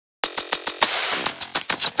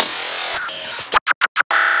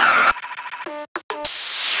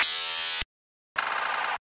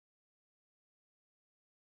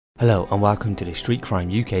Hello and welcome to the Street Crime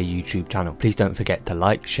UK YouTube channel. Please don't forget to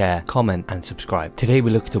like, share, comment and subscribe. Today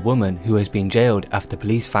we look at a woman who has been jailed after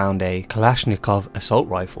police found a Kalashnikov assault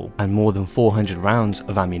rifle and more than 400 rounds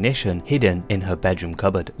of ammunition hidden in her bedroom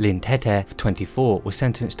cupboard. Lynn Tetteh, 24, was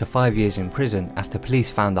sentenced to 5 years in prison after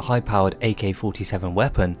police found the high-powered AK47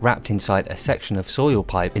 weapon wrapped inside a section of soil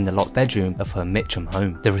pipe in the locked bedroom of her Mitcham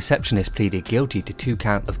home. The receptionist pleaded guilty to 2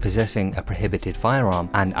 counts of possessing a prohibited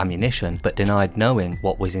firearm and ammunition, but denied knowing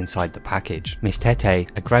what was inside the package. Ms. Tetteh,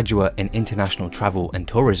 a graduate in international travel and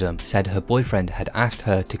tourism, said her boyfriend had asked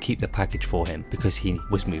her to keep the package for him because he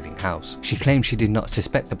was moving house. She claimed she did not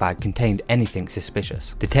suspect the bag contained anything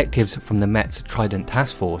suspicious. Detectives from the Met's Trident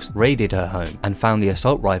Task Force raided her home and found the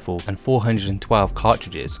assault rifle and 412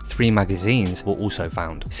 cartridges. 3 magazines were also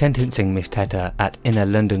found. Sentencing Ms. Tetteh at Inner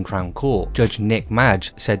London Crown Court, Judge Nick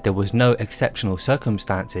Madge said there was no exceptional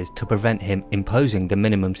circumstances to prevent him imposing the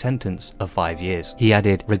minimum sentence of 5 years. He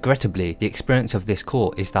added, "Regrettably, the experience of this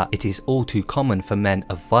court is that it is all too common for men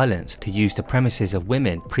of violence to use the premises of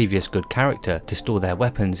women of previous good character to store their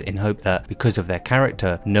weapons in hope that, because of their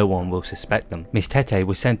character, no one will suspect them." Ms. Tetteh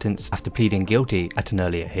was sentenced after pleading guilty at an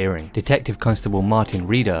earlier hearing. Detective Constable Martin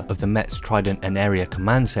Reeder of the Met's Trident and Area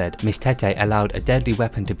Command said Ms. Tetteh allowed a deadly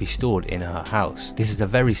weapon to be stored in her house. This is a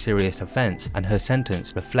very serious offence and her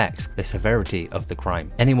sentence reflects the severity of the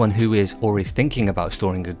crime. Anyone who is or is thinking about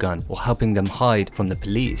storing a gun or helping them hide from the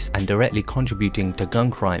police and directly contributing to gun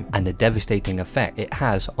crime and the devastating effect it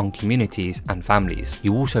has on communities and families.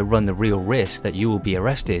 You also run the real risk that you will be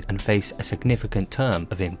arrested and face a significant term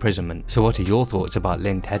of imprisonment. So what are your thoughts about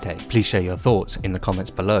Lynn Tetteh? Please share your thoughts in the comments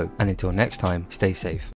below, and until next time, stay safe.